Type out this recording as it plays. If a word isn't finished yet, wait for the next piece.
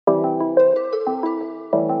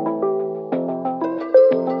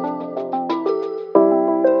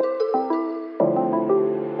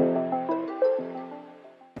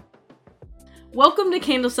Welcome to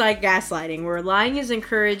Candleside Gaslighting, where lying is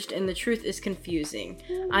encouraged and the truth is confusing.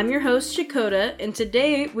 I'm your host, Shakota, and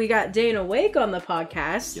today we got Dana Wake on the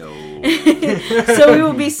podcast. Yo. So we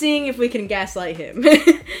will be seeing if we can gaslight him.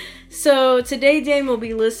 So today Dane will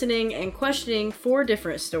be listening and questioning 4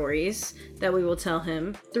 different stories that we will tell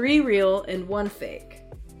him. 3 real and 1 fake.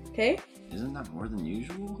 Okay? Isn't that more than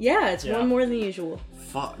usual? Yeah, it's 1 more than usual.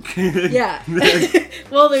 Fuck. Yeah.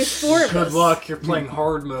 Well, there's 4 of us. Good luck, you're playing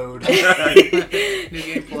hard mode. New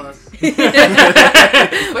game plus. But you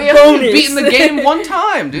haven't beaten the game one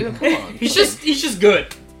time, dude. Come on. He's just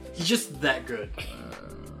good. He's just that good.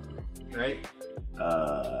 Right?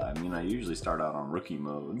 I mean, I usually start out on rookie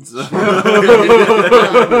mode. So.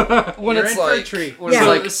 When You're it's in for a like, treat. when Yeah. it's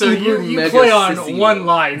like So you mega play on sissy one mode.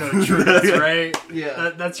 line of truths, right?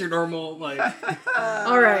 Yeah. That's your normal, like...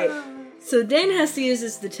 Alright. So Dane has to use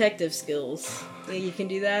his detective skills. Yeah, you can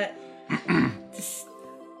do that.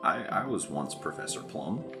 I was once Professor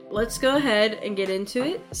Plum. Let's go ahead and get into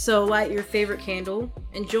it. So light your favorite candle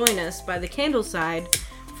and join us by the candle side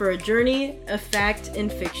for a journey of fact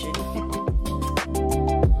and fiction.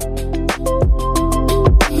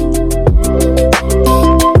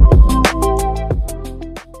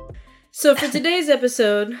 So for today's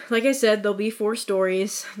episode, like I said, there'll be 4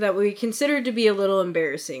 stories that we consider to be a little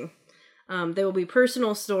embarrassing. They will be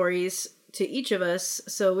personal stories to each of us,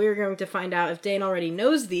 so we're going to find out if Dane already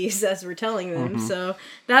knows these as we're telling them. So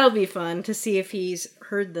that'll be fun to see if he's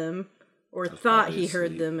heard them or thought he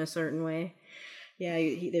heard them a certain way. Yeah,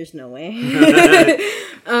 there's no way.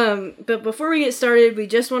 But before we get started, we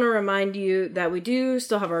just want to remind you that we do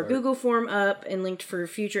still have our Google form up and linked for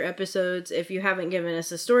future episodes. If you haven't given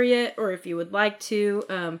us a story yet, or if you would like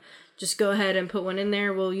to, just go ahead and put one in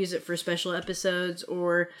there. We'll use it for special episodes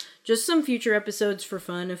or just some future episodes for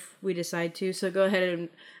fun if we decide to. So go ahead and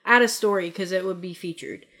add a story because it would be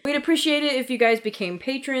featured. We'd appreciate it if you guys became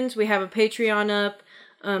patrons. We have a Patreon up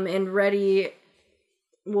and ready.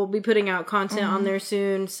 We'll be putting out content on there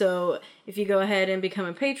soon. So if you go ahead and become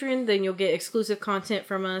a patron, then you'll get exclusive content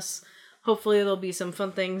from us. Hopefully there'll be some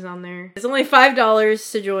fun things on there. It's only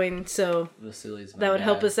 $5 to join, so that would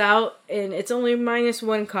help us out. And it's only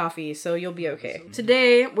 -1 coffee, so you'll be okay.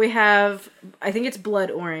 Today we have, I think it's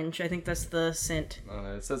blood orange. I think that's the scent.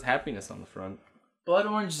 It says happiness on the front. Blood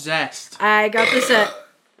orange zest. I got this at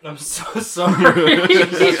I'm so sorry.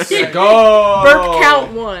 Go! burp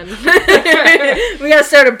count 1. We gotta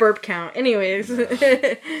start a burp count. Anyways.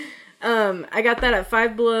 I got that at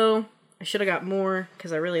Five Below. I should have got more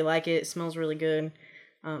because I really like it. It smells really good.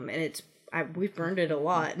 And we've burned it a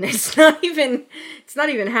lot, and it's not even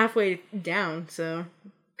halfway down. So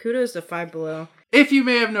kudos to Five Below. If you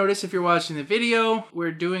may have noticed, if you're watching the video,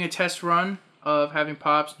 we're doing a test run of having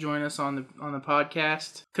Pops join us on the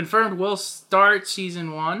podcast. Confirmed we'll start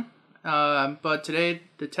season 1, but today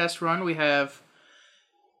the test run we have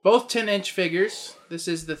both 10-inch figures. This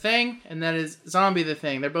is The Thing, and that is Zombie the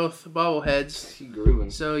Thing. They're both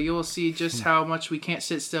bobbleheads. So you'll see just how much we can't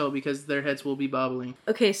sit still because their heads will be bobbling.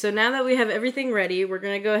 Okay, so now that we have everything ready, we're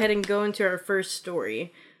going to go ahead and go into our first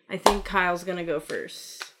story. I think Kyle's going to go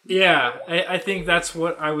first. Yeah, I think that's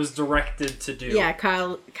what I was directed to do. Yeah,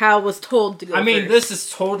 Kyle was told to go first. I mean, this is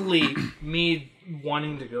totally me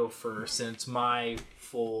wanting to go first, and it's my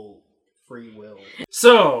full free will.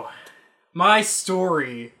 So, my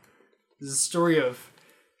story is a story of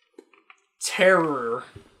terror,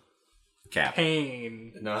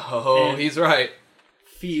 pain, No, he's right.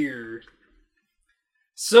 fear.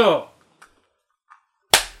 So,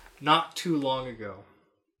 not too long ago,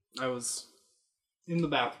 I was in the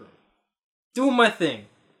bathroom, doing my thing.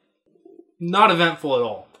 Not eventful at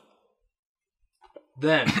all.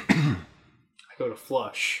 Then, I go to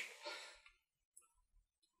flush.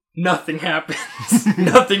 Nothing happens.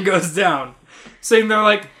 Nothing goes down. Sitting there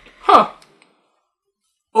like, huh.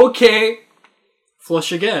 Okay.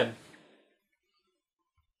 Flush again.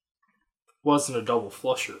 Wasn't a double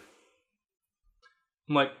flusher.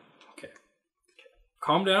 I'm like, okay.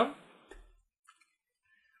 Calm down.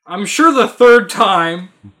 I'm sure the 3rd time,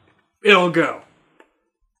 it'll go.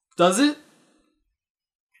 Does it?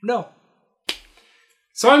 No.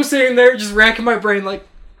 So I'm sitting there just racking my brain like,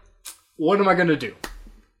 what am I going to do?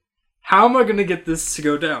 How am I going to get this to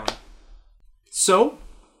go down? So,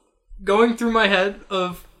 going through my head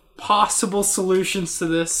of possible solutions to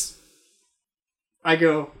this, I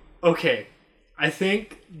go, okay, I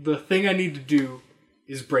think the thing I need to do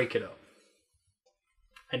is break it up.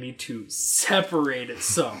 I need to separate it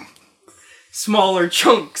some. Smaller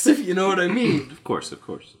chunks, if you know what I mean. Of course.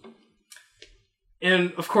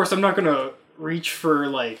 And, of course, I'm not going to reach for,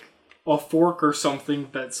 like, a fork or something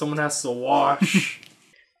that someone has to wash.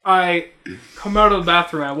 I come out of the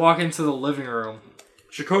bathroom, I walk into the living room.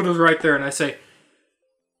 Shakota's right there, and I say,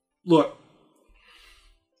 look,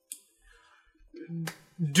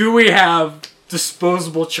 do we have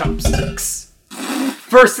disposable chopsticks?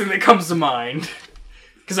 First thing that comes to mind.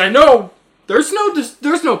 Because I know there's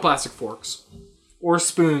no plastic forks or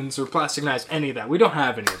spoons or plastic knives, any of that. We don't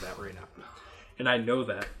have any of that right now. And I know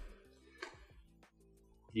that.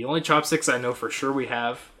 The only chopsticks I know for sure we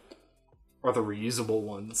have are the reusable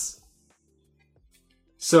ones.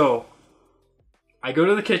 So, I go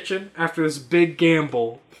to the kitchen after this big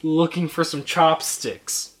gamble looking for some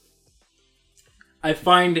chopsticks. I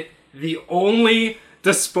find the only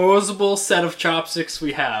disposable set of chopsticks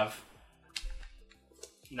we have.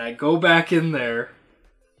 And I go back in there.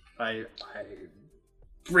 I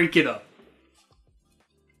break it up.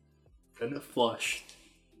 Then it flushed.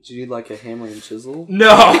 Did you need like a hammer and chisel?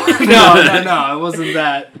 No. It wasn't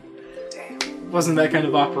that. It wasn't that kind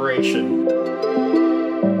of operation.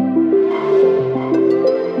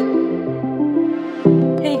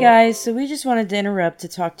 Hey guys, so we just wanted to interrupt to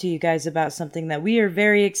talk to you guys about something that we are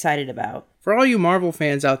very excited about. For all you Marvel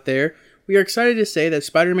fans out there, we are excited to say that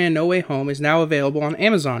Spider-Man No Way Home is now available on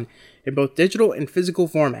Amazon in both digital and physical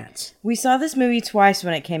formats. We saw this movie twice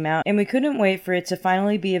when it came out, and we couldn't wait for it to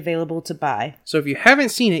finally be available to buy. So if you haven't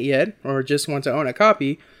seen it yet, or just want to own a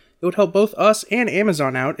copy, it would help both us and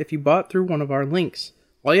Amazon out if you bought through one of our links.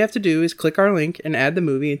 All you have to do is click our link and add the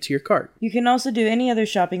movie into your cart. You can also do any other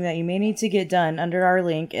shopping that you may need to get done under our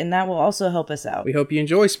link, and that will also help us out. We hope you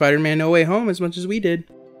enjoy Spider-Man No Way Home as much as we did.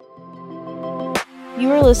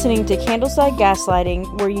 You are listening to Candleside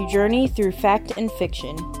Gaslighting, where you journey through fact and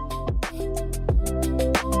fiction.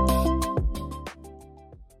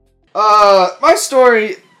 My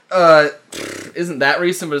story, isn't that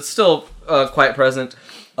recent, but it's still, quite present.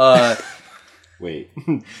 Wait.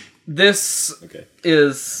 This Okay.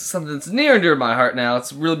 is something that's near and dear to my heart now.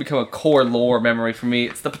 It's really become a core lore memory for me.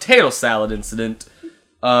 It's the potato salad incident.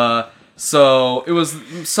 So, it was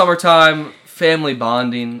summertime, family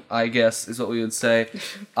bonding, I guess, is what we would say.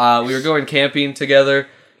 We were going camping together,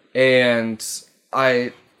 and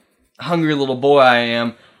hungry little boy I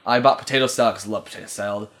am, I bought potato salad, because I love potato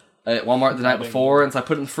salad, at Walmart the night before, and so I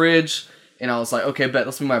put it in the fridge, and I was like, okay, bet,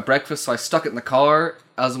 this will be my breakfast, so I stuck it in the car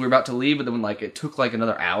as we were about to leave, but then it took like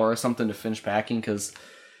another hour or something to finish packing, because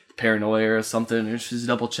paranoia or something, or she's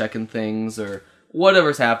double checking things, or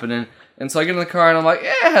whatever's happening, and so I get in the car, and I'm like,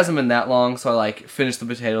 it hasn't been that long, so I finished the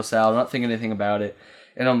potato salad, I'm not thinking anything about it,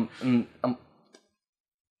 and I'm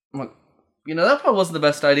like, that probably wasn't the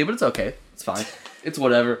best idea, but it's okay, it's fine. It's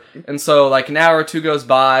whatever. And so, an hour or two goes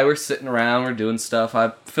by, we're sitting around, we're doing stuff.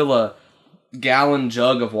 I fill a gallon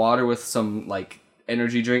jug of water with some,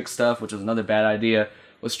 energy drink stuff, which was another bad idea.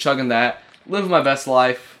 Was chugging that, living my best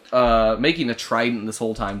life, making a Trident this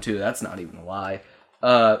whole time, too. That's not even a lie.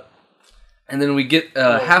 And then we get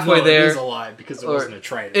halfway there. It is a lie, because it wasn't a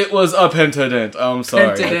Trident. It was a Pentadent. I'm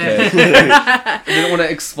sorry. Okay. I didn't want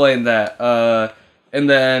to explain that. And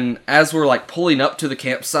then, as we're, pulling up to the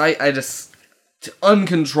campsite, I just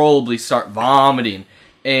uncontrollably start vomiting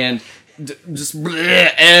and just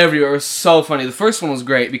everywhere. It was so funny. The first one was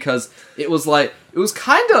great because it was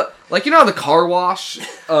kind of how the car wash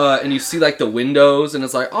and you see the windows and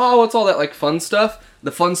it's what's all that fun stuff.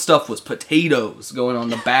 The fun stuff was potatoes going on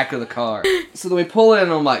the back of the car. So then we pull in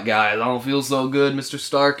and I'm like, guys, I don't feel so good, Mr.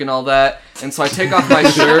 Stark and all that. And so I take off my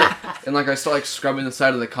shirt and I start scrubbing the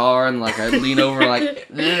side of the car and I lean over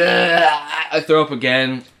I throw up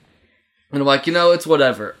again. And I'm like, it's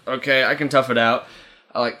whatever. Okay, I can tough it out.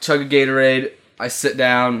 I chug a Gatorade. I sit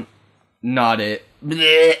down. Not it.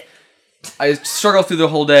 Blech. I struggle through the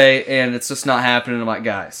whole day, and it's just not happening. I'm like,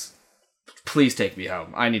 guys, please take me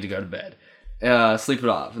home. I need to go to bed. Sleep it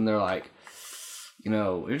off. And they're like, we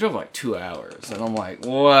drove 2 hours. And I'm like,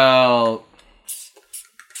 well,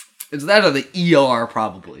 it's that or the ER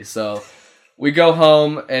probably. So we go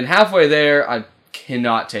home, and halfway there, I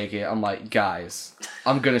cannot take it. I'm like, guys,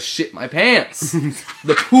 I'm gonna shit my pants.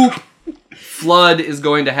 The poop flood is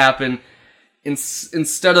going to happen.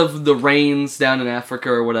 Instead of the rains down in Africa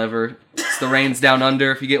or whatever, it's the rains down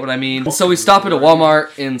under, if you get what I mean. So we stop at a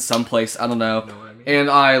Walmart in some place, I don't know. And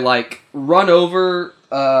I run over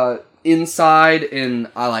inside and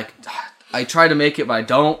I try to make it, but I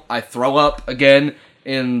don't. I throw up again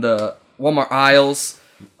in the Walmart aisles.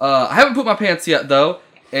 I haven't put my pants yet though.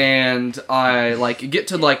 And I get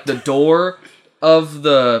to the door of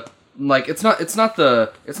the it's not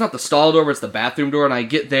the stall door, but it's the bathroom door, and I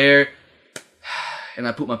get there and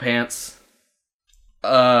I poop my pants.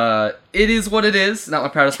 It is what it is. Not my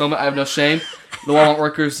proudest moment. I have no shame. the Walmart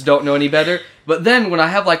workers don't know any better. But then when I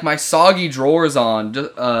have like my soggy drawers on,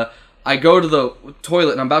 I go to the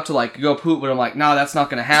toilet and I'm about to like go poop, but I'm like, nah, that's not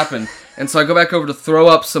gonna happen. And so I go back over to throw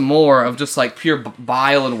up some more of just like pure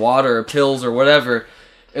bile and water or pills or whatever.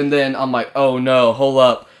 And then I'm like, oh no, hold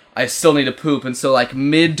up. I still need to poop. And so like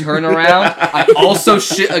mid turnaround, I also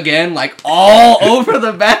shit again, like all over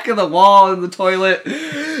the back of the wall in the toilet.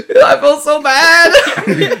 And I felt so bad.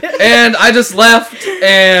 And I just left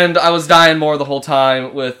and I was dying more the whole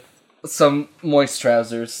time with some moist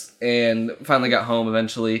trousers and finally got home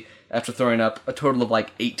eventually. After throwing up a total of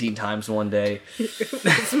like 18 times in one day.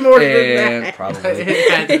 It's more than that. Probably.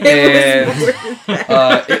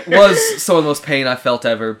 It was some of the most pain I felt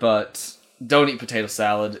ever, but don't eat potato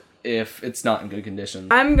salad if it's not in good condition.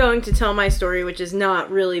 I'm going to tell my story, which is not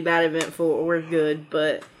really that eventful or good,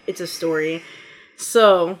 but it's a story.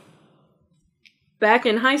 So, back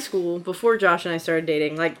in high school, before Josh and I started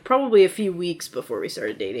dating, like probably a few weeks before we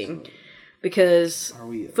started dating, because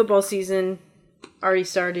football season already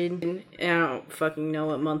started, and I don't fucking know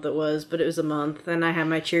what month it was, but it was a month, and I had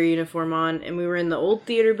my cheer uniform on, and we were in the old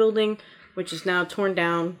theater building, which is now torn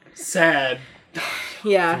down. Sad.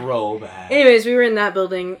 Yeah. Throwback. Anyways, we were in that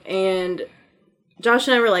building, and Josh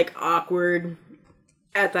and I were, like, awkward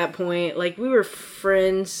at that point. Like, we were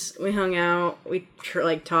friends, we hung out, we,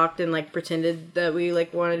 talked and, like, pretended that we,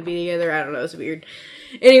 like, wanted to be together. I don't know, it was weird.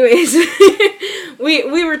 Anyways,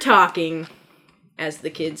 we were talking, as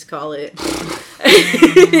the kids call it.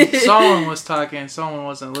 Someone was talking, someone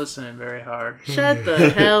wasn't listening very hard. Shut the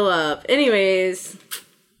hell up. Anyways,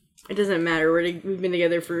 it doesn't matter. We've been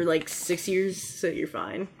together for like 6 years, so you're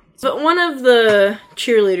fine. But one of the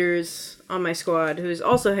cheerleaders on my squad, who's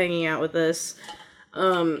also hanging out with us,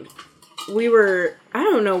 we were, I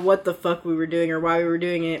don't know what the fuck we were doing or why we were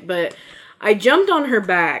doing it, but I jumped on her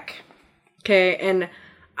back, okay, and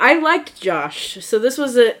I liked Josh, so this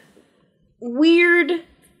was a weird,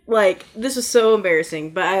 like, this was so embarrassing,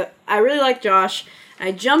 but I really liked Josh.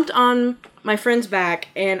 I jumped on my friend's back,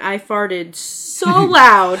 and I farted so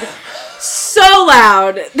loud,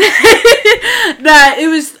 that it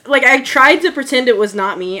was, like, I tried to pretend it was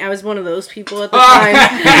not me. I was one of those people at the time,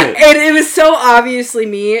 and it was so obviously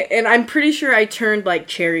me, and I'm pretty sure I turned, like,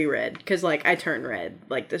 cherry red, because, like, I turned red,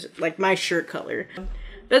 like, this, like, my shirt color.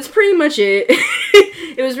 That's pretty much it.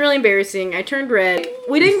 It was really embarrassing. I turned red.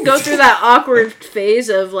 We didn't go through that awkward phase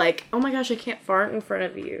of like, oh my gosh, I can't fart in front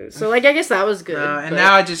of you. So like, I guess that was good. And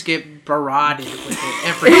now I just get barraged with it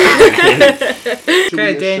every time.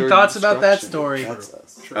 Okay, Dane, thoughts about that story?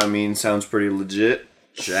 I mean, sounds pretty legit.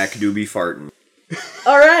 Jack do be farting.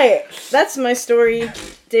 All right, that's my story.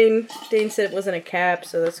 Dane said it wasn't a cap,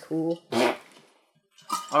 so that's cool.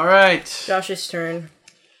 All right. Josh's turn.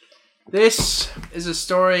 This is a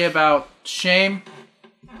story about shame,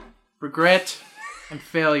 regret, and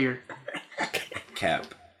failure. Cap.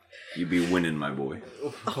 You be winning, my boy.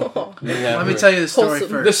 Oh. Let me tell you the story Wholesome.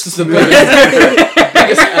 first. This is the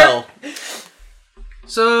biggest L.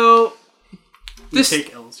 So, You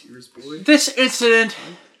take L's yours, boy. this incident,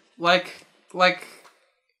 like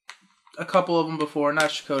a couple of them before, not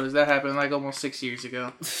Shakota's, that happened like almost 6 years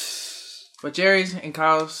ago. But Jerry's and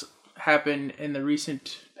Kyle's happened in the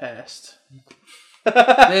recent past.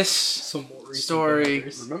 This story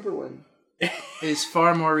Remember when? is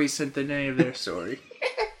far more recent than any of their story.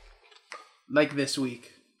 Like this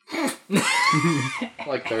week.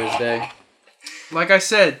 Like Thursday. Like I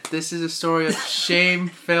said, this is a story of shame,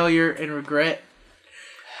 failure, and regret.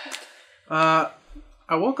 I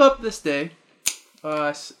woke up this day,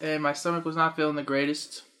 and my stomach was not feeling the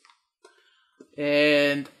greatest.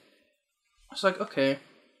 And I was like, okay,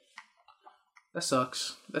 that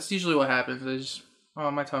sucks. That's usually what happens.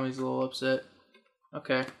 My tummy's a little upset.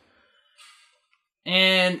 Okay.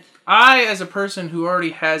 And I, as a person who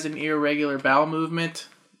already has an irregular bowel movement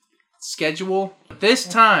schedule, this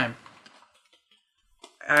time,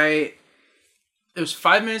 it was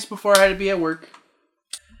 5 minutes before I had to be at work.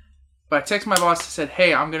 But I texted my boss and said,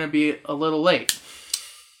 hey, I'm going to be a little late.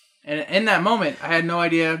 And in that moment, I had no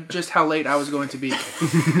idea just how late I was going to be.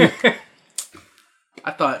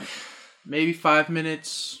 I thought, maybe 5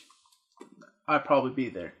 minutes, I'd probably be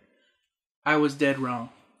there. I was dead wrong.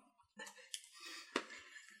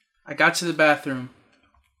 I got to the bathroom,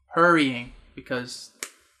 hurrying, because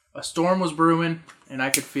a storm was brewing, and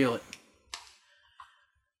I could feel it.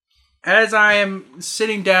 As I am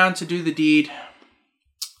sitting down to do the deed,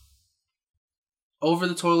 over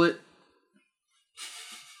the toilet,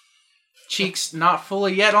 cheeks not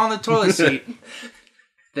fully yet on the toilet seat,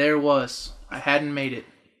 there was. I hadn't made it.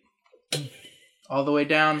 All the way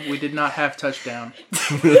down, we did not have touchdown.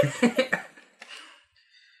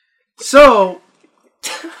 So,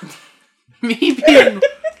 me being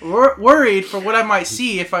worried for what I might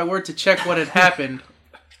see if I were to check what had happened,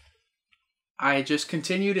 I just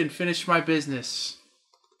continued and finished my business.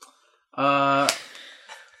 And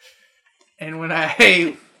when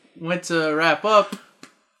I went to wrap up,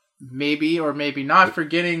 maybe or maybe not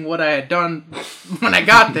forgetting what I had done when I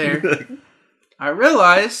got there, I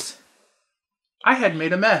realized I had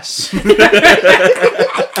made a mess. Not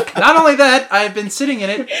only that, I had been sitting in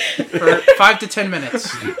it for 5 to 10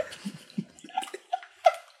 minutes.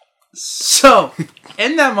 So,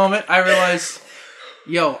 in that moment, I realized,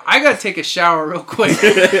 yo, I gotta take a shower real quick.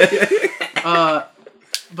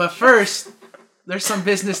 But first, there's some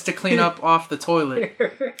business to clean up off the toilet.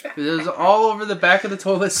 It was all over the back of the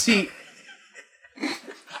toilet seat.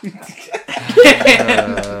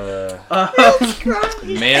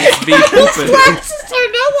 Mans be pooping. Glasses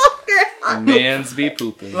are no longer on. Mans be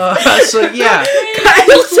pooping. So yeah.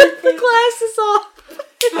 Kyle took the glasses off.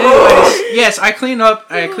 Anyways, yes, I clean up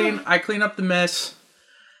the mess,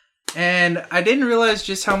 and I didn't realize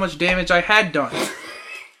just how much damage I had done.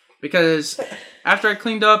 Because after I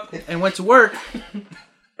cleaned up and went to work,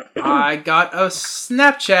 I got a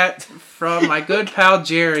Snapchat from my good pal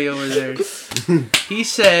Jerry over there. He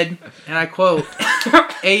said, and I quote,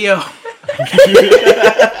 "Hey yo,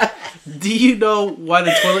 do you know why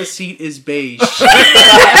the toilet seat is beige?"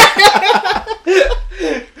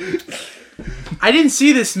 I didn't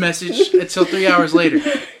see this message until 3 hours later,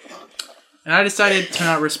 and I decided to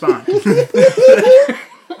not respond.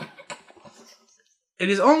 It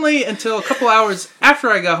is only until a couple hours after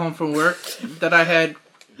I got home from work that I had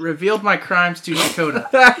revealed my crimes to Shakota.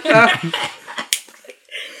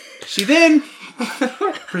 She then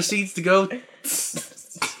proceeds to go to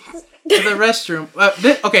the restroom.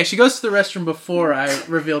 Okay, she goes to the restroom before I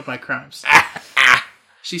revealed my crimes.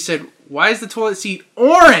 She said, "Why is the toilet seat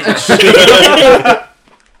orange?"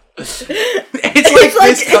 It's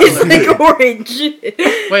this color. It's like orange.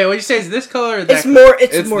 Wait, what you say? Is this color or that? It's more.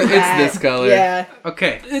 It's It's more. it's that. this color. Yeah.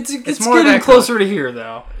 Okay. It's more getting that closer to here,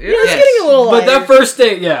 though. It's Yes. getting a little But lighter. that first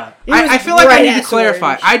date, yeah. It was I feel like I bright need to ass clarify.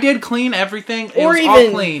 orange. I did clean everything. It Or was all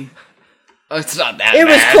even- clean. It's not that It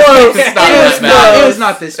was bad. close. It's not It was that bad. It was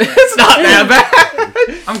not this bad. It's not that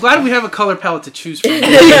bad. I'm glad we have a color palette to choose from.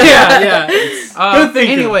 yeah. Good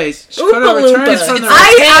thinking. Anyways, Oompa Shakota returns Loompa. from the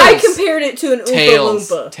I Tails. compared it to an Oompa Tails.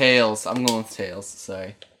 Loompa. Tails. I'm going with tails.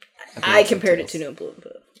 Sorry. I compared it to an Oompa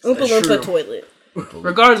Loompa. Oompa That's Loompa true. toilet.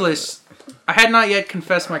 Regardless, I had not yet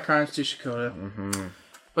confessed my crimes to Shakota.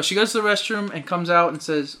 But she goes to the restroom and comes out and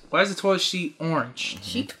says, "Why is the toilet seat orange?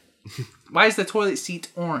 Sheep. Why is the toilet seat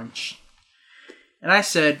orange?" And I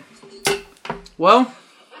said, "Well,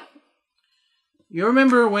 you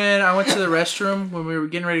remember when I went to the restroom when we were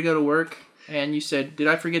getting ready to go to work and you said, 'Did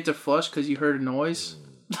I forget to flush because you heard a noise?'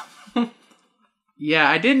 Yeah,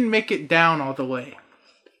 I didn't make it down all the way."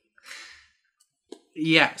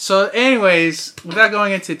 Yeah, so anyways, without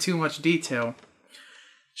going into too much detail,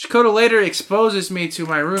 Shakota later exposes me to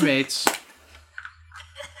my roommates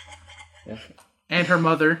and her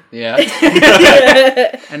mother, Yeah.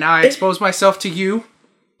 and now I expose myself to you.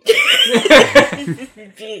 We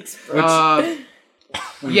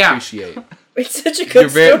Yeah. appreciate. It's such a good You're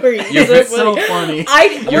very- story. you're It's It's so funny.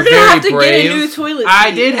 we're You're gonna have to very get a brave. new toilet. I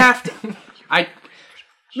seat. did have to.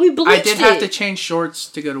 We bleached I did have to it. change shorts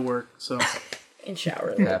to go to work. So And shower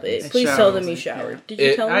a little Happens. bit. Please shower tell a them little you bit, showered. Did you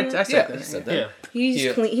It- tell I them that? said Yeah, that. he said that. Yeah. He's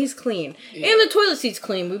Yeah. clean. He's clean. And the toilet seat's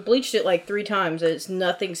clean. We bleached it like 3 times. And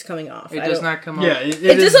nothing's coming off. It I does don't- not come up. Yeah, It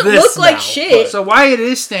is doesn't this look like now, shit. So why it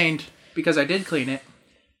is stained, because I did clean it,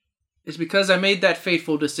 is because I made that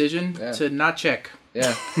fateful decision Yeah. to not check.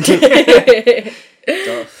 Yeah.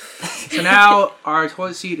 So now our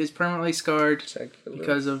toilet seat is permanently scarred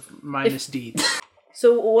because of my misdeeds.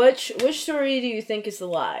 So which story do you think is the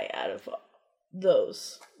lie out of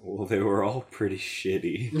those? Well, they were all pretty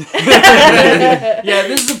shitty. Yeah,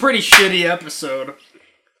 this is a pretty shitty episode.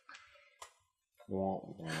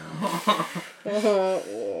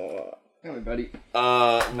 Everybody.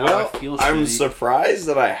 Well, feel I'm shitty. surprised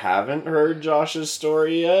that I haven't heard Josh's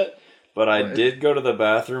story yet, but I did go to the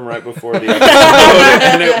bathroom right before the episode,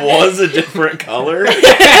 and it was a different color.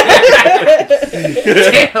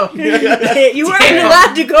 Damn. You weren't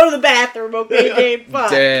allowed to go to the bathroom, okay, Dave?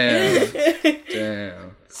 Fuck.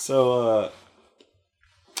 Damn. So,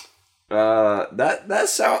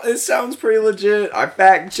 it sounds pretty legit. I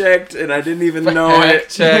fact checked, and I didn't even know it.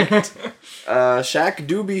 Checked. Shaq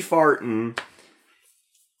do be farting.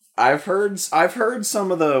 I've heard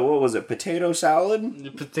some of the, what was it, potato salad?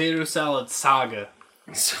 The potato salad saga.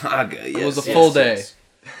 Saga, yes. It was a full day. yes.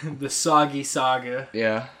 The soggy saga.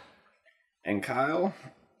 Yeah. And Kyle?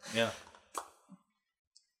 Yeah.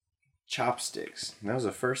 chopsticks. That was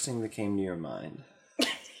the first thing that came to your mind.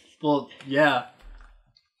 Well, yeah.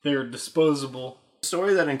 They're disposable. A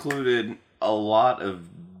story that included a lot of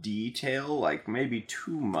detail, like maybe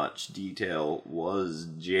too much detail, was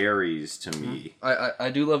Jerry's to me.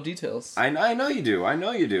 I do love details. I know you do. I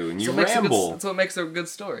know you do. And you That's ramble. that's what makes a good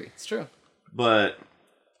story. It's true. But,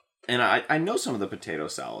 and I know some of the potato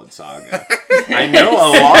salad saga. I know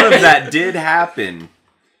a lot of that did happen.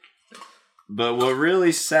 But what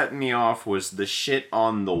really set me off was the shit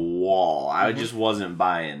on the wall. I just wasn't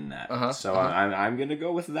buying that. I'm going to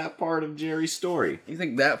go with that part of Jerry's story. You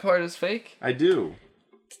think that part is fake? I do.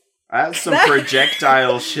 That's some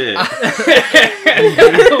projectile shit. Do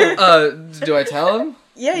I tell him?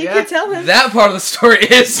 Yeah, you can tell him. That part of the story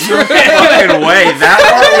is true. Fucking way. That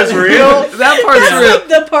part was real? That part's real. Like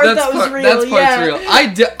the part that was real. That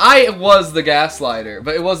part's real. I was the gaslighter,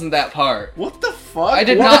 but it wasn't that part. What the fuck? I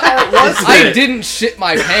did what not. part was I it? didn't shit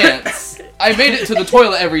my pants. I made it to the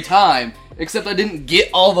toilet every time, except I didn't get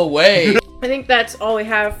all the way. I think that's all we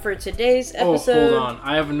have for today's episode. Oh, hold on.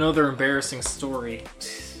 I have another embarrassing story.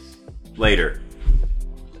 Later.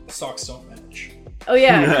 Socks don't match. Oh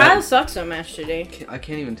yeah, Kyle's socks don't match today. I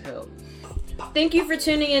can't even tell. Thank you for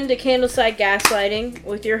tuning in to Candleside Gaslighting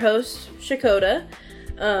with your host, Shakota.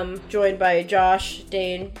 Joined by Josh,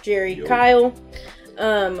 Dane, Jerry, Kyle.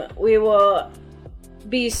 We will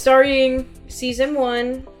be starting season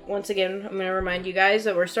 1. Once again, I'm going to remind you guys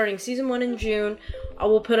that we're starting season 1 in June. I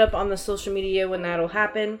will put up on the social media when that'll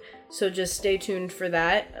happen, so just stay tuned for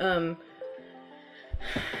that.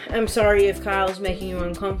 I'm sorry if Kyle's making you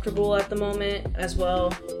uncomfortable at the moment as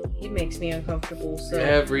well. He makes me uncomfortable, so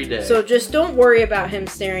Every day. So just don't worry about him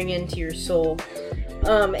staring into your soul.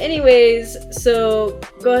 Anyways, so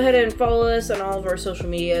go ahead and follow us on all of our social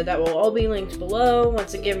media. That will all be linked below.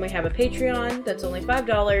 Once again, we have a Patreon that's only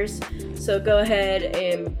 $5. So go ahead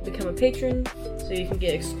and become a patron so you can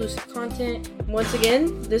get exclusive content. Once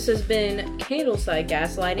again, this has been Candleside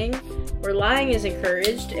Gaslighting, where lying is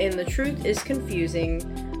encouraged and the truth is confusing.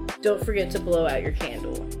 Don't forget to blow out your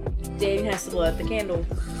candle. Dane has to blow out the candle.